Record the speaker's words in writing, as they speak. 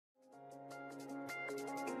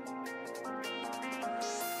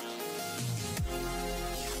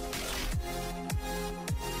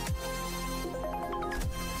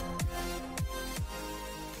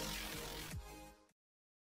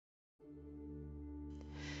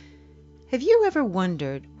Have you ever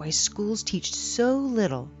wondered why schools teach so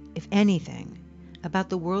little, if anything, about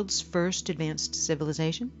the world's first advanced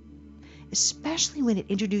civilization? Especially when it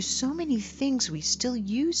introduced so many things we still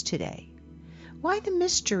use today. Why the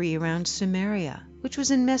mystery around Sumeria, which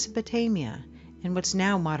was in Mesopotamia and what's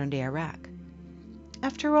now modern-day Iraq?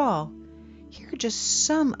 After all, here are just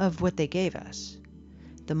some of what they gave us.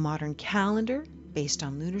 The modern calendar, based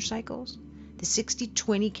on lunar cycles, the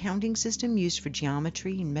 60-20 counting system used for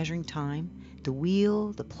geometry and measuring time, the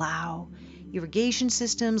wheel, the plow, irrigation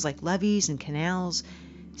systems like levees and canals,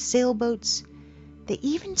 sailboats. They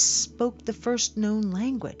even spoke the first known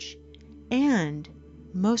language. And,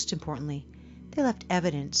 most importantly, they left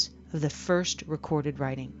evidence of the first recorded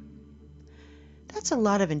writing. That's a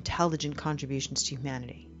lot of intelligent contributions to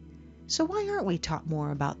humanity. So why aren't we taught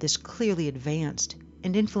more about this clearly advanced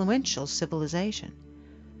and influential civilization?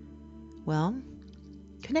 Well,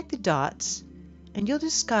 connect the dots and you'll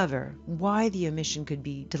discover why the omission could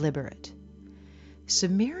be deliberate.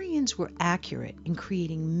 Sumerians were accurate in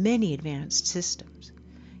creating many advanced systems,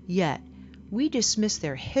 yet we dismiss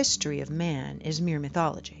their history of man as mere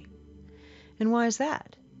mythology. And why is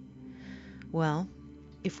that? Well,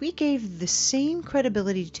 if we gave the same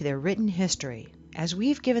credibility to their written history as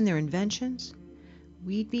we've given their inventions,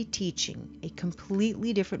 we'd be teaching a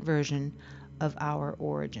completely different version of our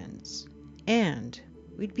origins. And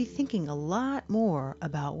we'd be thinking a lot more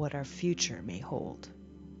about what our future may hold.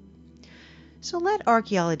 So let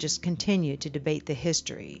archaeologists continue to debate the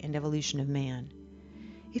history and evolution of man.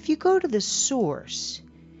 If you go to the source,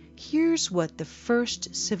 here's what the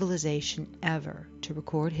first civilization ever to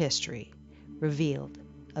record history revealed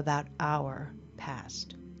about our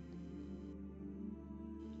past.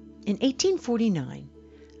 In 1849,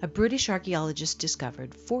 a British archaeologist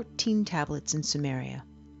discovered 14 tablets in Sumeria.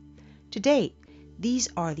 To date, these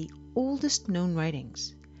are the oldest known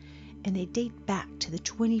writings, and they date back to the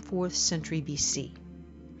 24th century BC.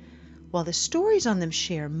 While the stories on them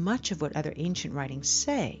share much of what other ancient writings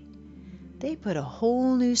say, they put a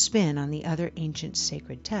whole new spin on the other ancient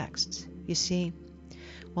sacred texts. You see,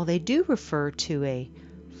 while they do refer to a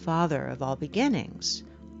father of all beginnings,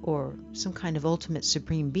 or some kind of ultimate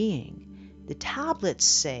supreme being, the tablets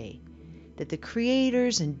say that the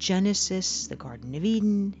creators in Genesis, the Garden of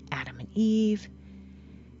Eden, Adam and Eve,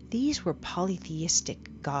 these were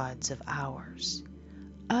polytheistic gods of ours,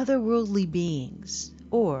 otherworldly beings,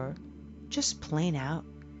 or just plain out,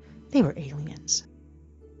 they were aliens.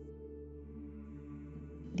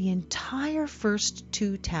 The entire first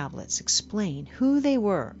 2 tablets explain who they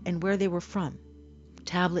were and where they were from.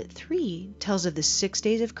 Tablet 3 tells of the 6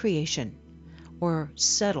 days of creation, or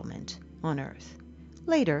settlement, on Earth.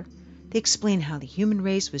 Later, they explain how the human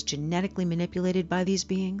race was genetically manipulated by these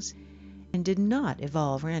beings and did not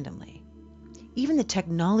evolve randomly. Even the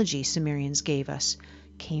technology Sumerians gave us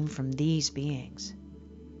came from these beings.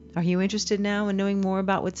 Are you interested now in knowing more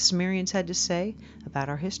about what the Sumerians had to say about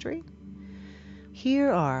our history?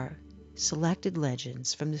 Here are selected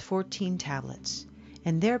legends from the 14 tablets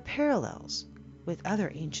and their parallels with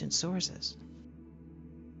other ancient sources.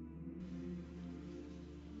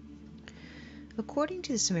 According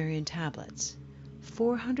to the Sumerian tablets,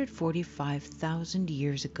 445,000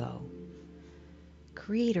 years ago,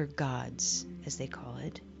 creator gods, as they call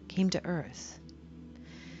it, came to Earth.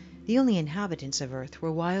 The only inhabitants of Earth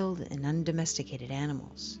were wild and undomesticated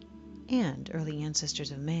animals, and early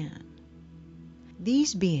ancestors of man.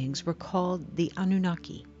 These beings were called the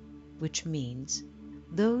Anunnaki, which means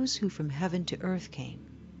those who from heaven to earth came.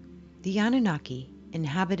 The Anunnaki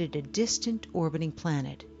inhabited a distant orbiting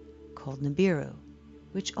planet called NIBIRU,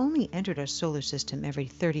 which only entered our solar system every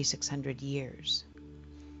 3,600 years.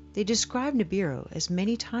 They describe NIBIRU as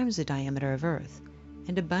many times the diameter of Earth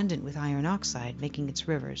and abundant with iron oxide, making its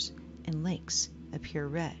rivers and lakes appear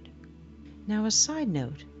red. Now a side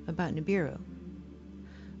note about NIBIRU.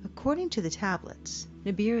 According to the tablets,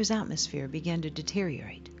 NIBIRU's atmosphere began to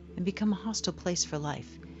deteriorate and become a hostile place for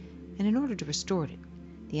life, and in order to restore it,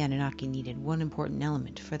 the Anunnaki needed one important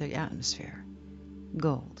element for their atmosphere: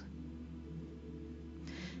 gold.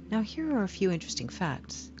 Now here are a few interesting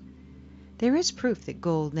facts. There is proof that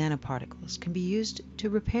gold nanoparticles can be used to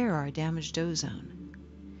repair our damaged ozone.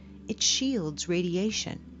 It shields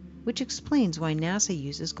radiation, which explains why NASA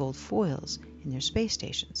uses gold foils in their space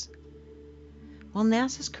stations. While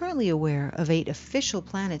NASA is currently aware of 8 official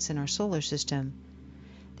planets in our solar system,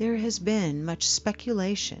 there has been much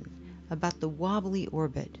speculation about the wobbly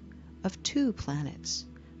orbit of 2 planets,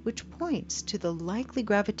 which points to the likely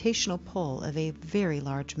gravitational pull of a very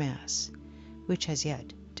large mass, which has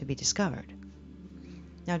yet to be discovered.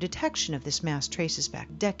 Now, detection of this mass traces back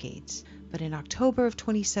decades, but in October of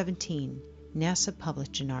 2017, NASA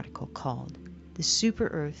published an article called "The Super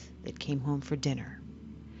Earth That Came Home for Dinner,"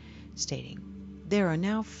 stating, "There are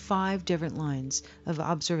now 5 different lines of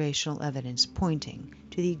observational evidence pointing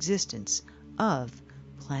to the existence of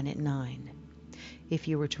Planet 9. If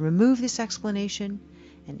you were to remove this explanation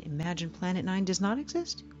and imagine Planet 9 does not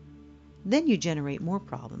exist, then you generate more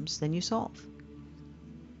problems than you solve.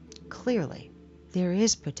 Clearly, there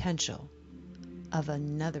is potential of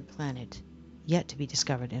another planet yet to be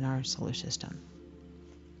discovered in our solar system."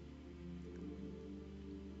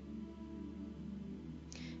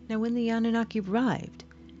 Now, when the Anunnaki arrived,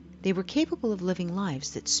 they were capable of living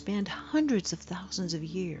lives that spanned hundreds of thousands of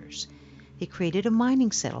years. They created a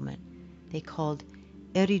mining settlement they called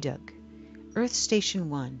Eridug, Earth Station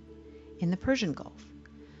 1, in the Persian Gulf,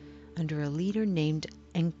 under a leader named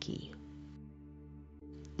Enki.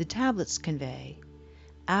 The tablets convey,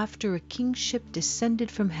 "After a kingship descended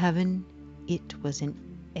from heaven, it was in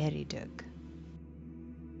Eridug."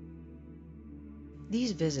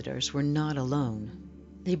 These visitors were not alone.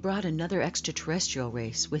 They brought another extraterrestrial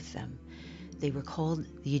race with them. They were called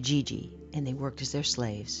the Igigi, and they worked as their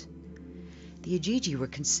slaves. The Igigi were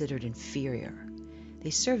considered inferior.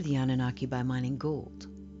 They served the Anunnaki by mining gold.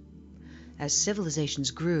 As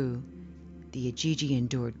civilizations grew, the Igigi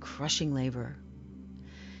endured crushing labor.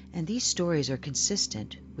 And these stories are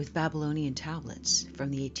consistent with Babylonian tablets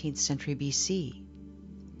from the 18th century BC.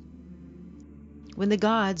 When the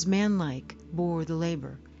gods, manlike, bore the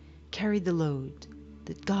labor, carried the load,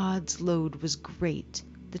 the gods' load was great,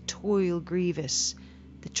 the toil grievous,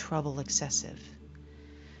 the trouble excessive.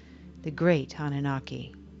 The great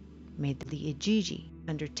Anunnaki made the Igigi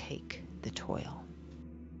undertake the toil.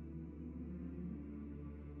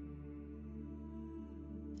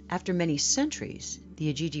 After many centuries,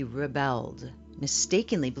 the Igigi rebelled,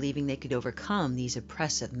 mistakenly believing they could overcome these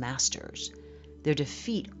oppressive masters. Their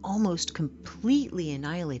defeat almost completely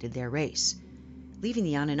annihilated their race, leaving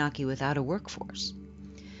the Anunnaki without a workforce.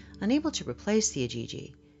 Unable to replace the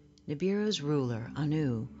Igigi, NIBIRU's ruler,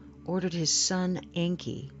 Anu, ordered his son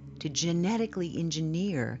Enki to genetically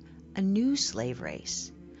engineer a new slave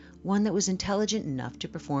race, one that was intelligent enough to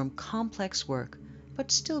perform complex work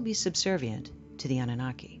but still be subservient to the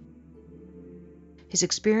Anunnaki. His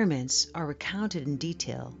experiments are recounted in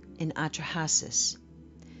detail in Atrahasis.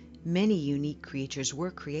 Many unique creatures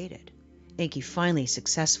were created. Enki finally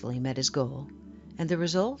successfully met his goal, and the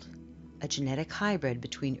result? A genetic hybrid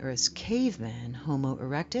between Earth's caveman, Homo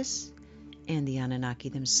erectus, and the Anunnaki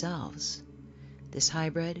themselves. This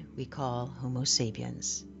hybrid we call Homo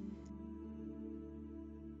sapiens.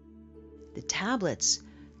 The tablets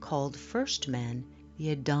called first men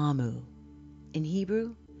the Adamu. In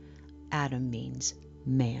Hebrew, Adam means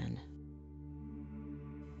man.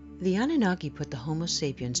 The Anunnaki put the Homo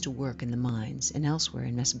sapiens to work in the mines and elsewhere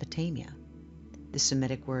in Mesopotamia. The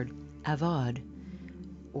Semitic word avad,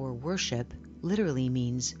 or worship, literally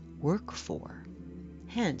means work for.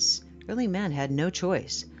 Hence, early men had no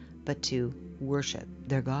choice but to worship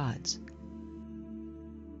their gods.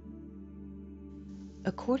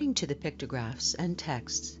 According to the pictographs and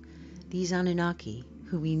texts, these Anunnaki,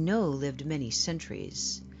 who we know lived many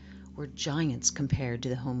centuries, were giants compared to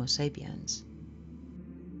the Homo sapiens.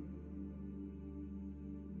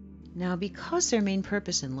 Now, because their main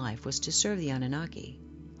purpose in life was to serve the Anunnaki,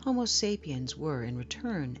 Homo sapiens were, in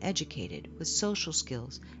return, educated with social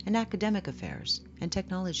skills and academic affairs and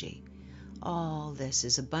technology. All this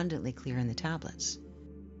is abundantly clear in the tablets.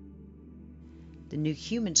 The new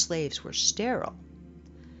human slaves were sterile,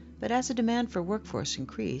 but as the demand for workforce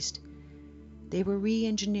increased, they were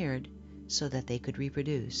re-engineered so that they could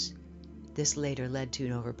reproduce. This later led to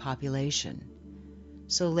an overpopulation.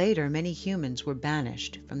 So later, many humans were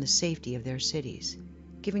banished from the safety of their cities,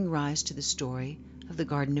 giving rise to the story of the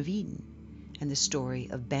Garden of Eden and the story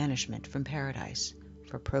of banishment from paradise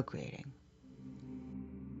for procreating.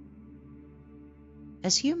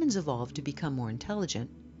 As humans evolved to become more intelligent,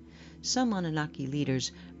 some Anunnaki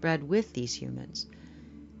leaders bred with these humans.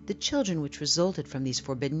 The children which resulted from these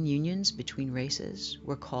forbidden unions between races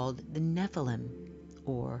were called the Nephilim,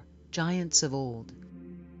 or giants of old.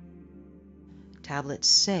 Tablets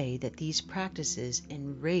say that these practices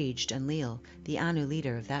enraged Enlil, the Anu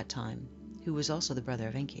leader of that time, who was also the brother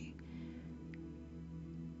of Enki.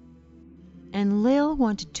 Enlil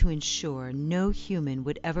wanted to ensure no human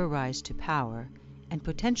would ever rise to power and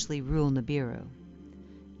potentially rule NIBIRU.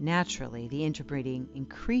 Naturally, the interbreeding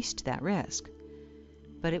increased that risk,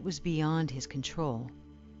 but it was beyond his control.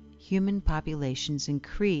 Human populations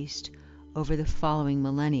increased over the following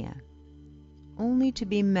millennia. only to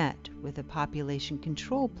be met with a population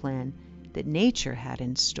control plan that nature had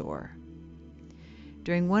in store.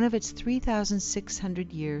 During one of its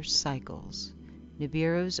 3,600-year cycles,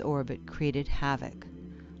 NIBIRU's orbit created havoc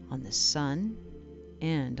on the Sun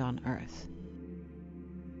and on Earth.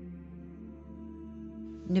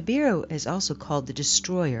 NIBIRU is also called the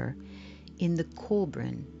Destroyer in the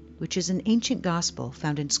Kolbrin, which is an ancient gospel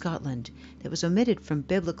found in Scotland that was omitted from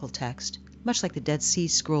biblical text, much like the Dead Sea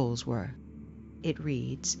Scrolls were. It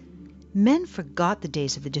reads, "Men forgot the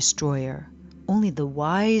days of the Destroyer. Only the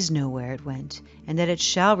wise know where it went, and that it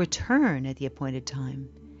shall return at the appointed time.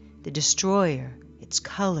 The Destroyer, its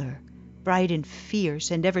color, bright and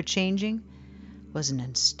fierce and ever-changing, was an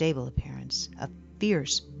unstable appearance, a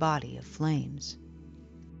fierce body of flames."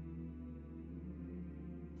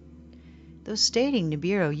 Though stating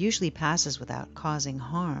NIBIRU usually passes without causing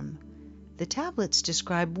harm, the tablets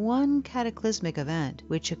describe one cataclysmic event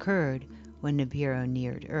which occurred when NIBIRU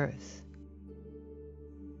neared Earth.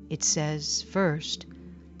 It says, first,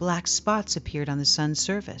 black spots appeared on the Sun's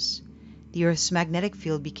surface. The Earth's magnetic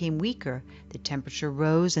field became weaker, the temperature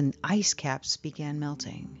rose, and ice caps began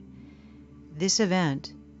melting. This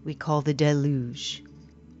event we call the deluge,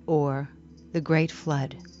 or the Great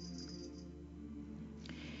Flood.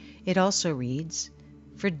 It also reads,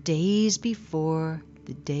 "For days before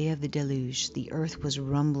the day of the deluge, the earth was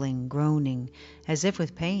rumbling, groaning, as if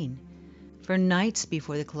with pain. For nights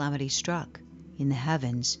before the calamity struck, in the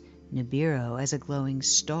heavens, NIBIRU as a glowing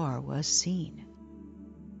star was seen."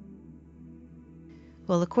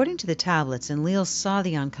 Well, according to the tablets, Enlil saw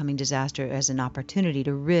the oncoming disaster as an opportunity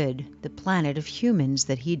to rid the planet of humans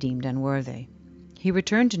that he deemed unworthy. He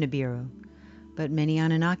returned to NIBIRU, but many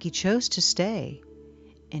Anunnaki chose to stay,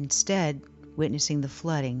 instead witnessing the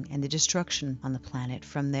flooding and the destruction on the planet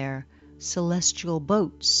from their celestial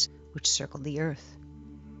boats which circled the earth.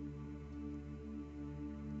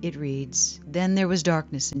 It reads, "Then there was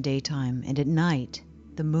darkness in daytime, and at night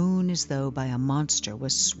the moon, as though by a monster,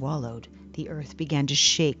 was swallowed. The earth began to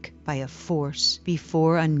shake by a force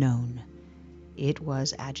before unknown. It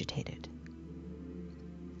was agitated.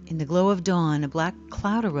 In the glow of dawn, a black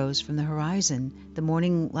cloud arose from the horizon. The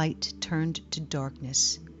morning light turned to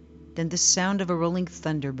darkness. Then the sound of a rolling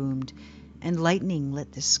thunder boomed, and lightning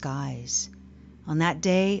lit the skies. On that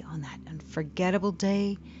day, on that unforgettable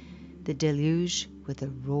day, the deluge with a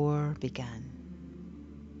roar began."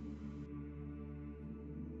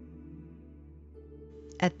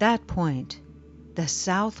 At that point, the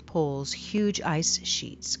South Pole's huge ice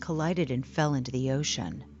sheets collided and fell into the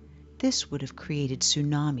ocean. This would have created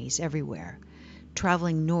tsunamis everywhere,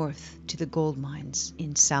 traveling north to the gold mines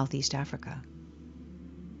in Southeast Africa.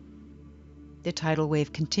 The tidal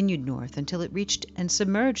wave continued north until it reached and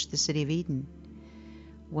submerged the city of Eden,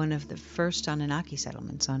 one of the first Anunnaki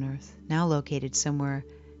settlements on Earth, now located somewhere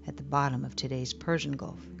at the bottom of today's Persian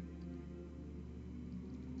Gulf.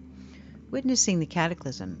 Witnessing the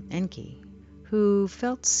cataclysm, Enki, who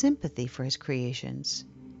felt sympathy for his creations,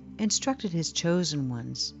 instructed his chosen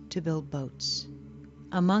ones to build boats.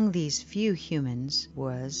 Among these few humans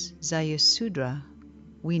was Zayasudra,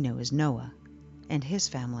 we know as Noah, and his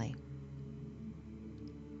family.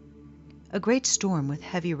 A great storm with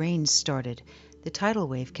heavy rains started. The tidal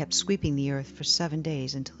wave kept sweeping the earth for 7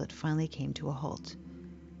 days until it finally came to a halt.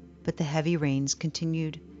 But the heavy rains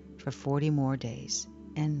continued for 40 more days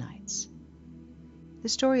and nights. The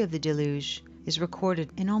story of the deluge is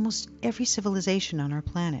recorded in almost every civilization on our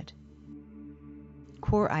planet.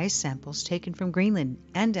 Core ice samples taken from Greenland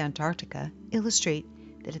and Antarctica illustrate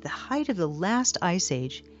that at the height of the last ice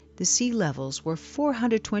age, the sea levels were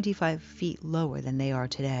 425 feet lower than they are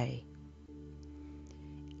today.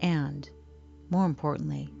 And, more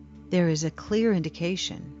importantly, there is a clear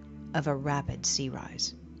indication of a rapid sea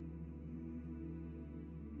rise.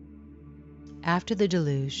 After the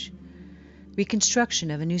deluge,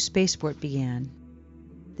 reconstruction of a new spaceport began.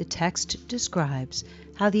 The text describes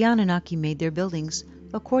how the Anunnaki made their buildings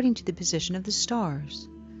according to the position of the stars.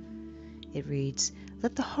 It reads,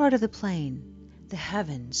 "Let the heart of the plane, the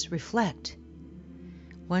heavens, reflect."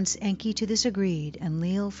 Once Enki to this agreed,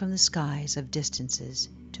 Enlil from the skies of distances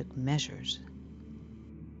took measures.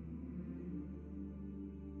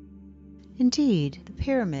 Indeed, the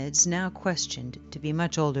pyramids, now questioned to be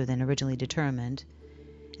much older than originally determined,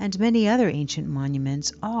 and many other ancient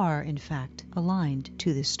monuments are, in fact, aligned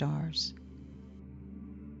to the stars.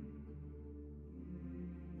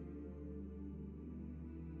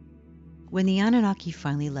 When the Anunnaki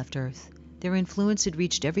finally left Earth, their influence had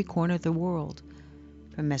reached every corner of the world,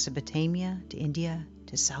 from Mesopotamia to India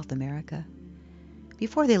to South America.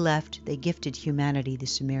 Before they left, they gifted humanity the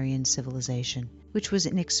Sumerian civilization, which was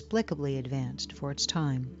inexplicably advanced for its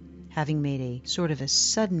time, having made a sort of a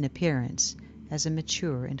sudden appearance as a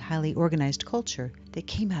mature and highly organized culture that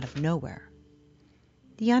came out of nowhere.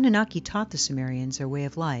 The Anunnaki taught the Sumerians their way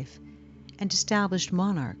of life and established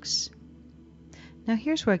monarchs. Now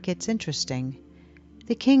here's where it gets interesting.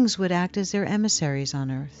 The kings would act as their emissaries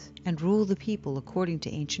on Earth and rule the people according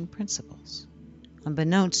to ancient principles.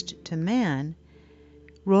 Unbeknownst to man,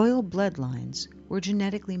 royal bloodlines were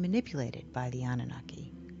genetically manipulated by the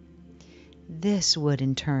Anunnaki. This would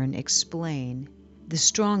in turn explain the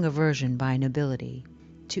strong aversion by nobility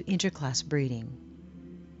to interclass breeding.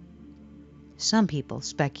 Some people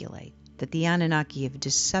speculate that the Anunnaki have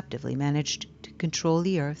deceptively managed to control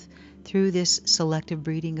the Earth through this selective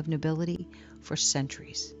breeding of nobility for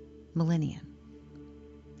centuries, millennia.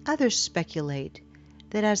 Others speculate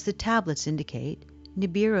that, as the tablets indicate,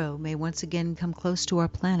 NIBIRU may once again come close to our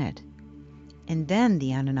planet, and then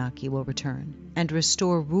the Anunnaki will return and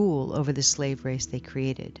restore rule over the slave race they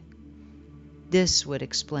created. This would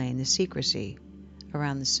explain the secrecy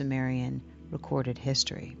around the Sumerian recorded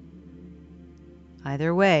history.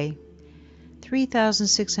 Either way,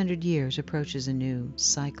 3,600 years approaches a new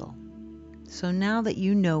cycle. So now that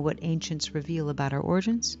you know what ancients reveal about our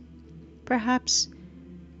origins, perhaps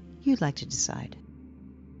you'd like to decide.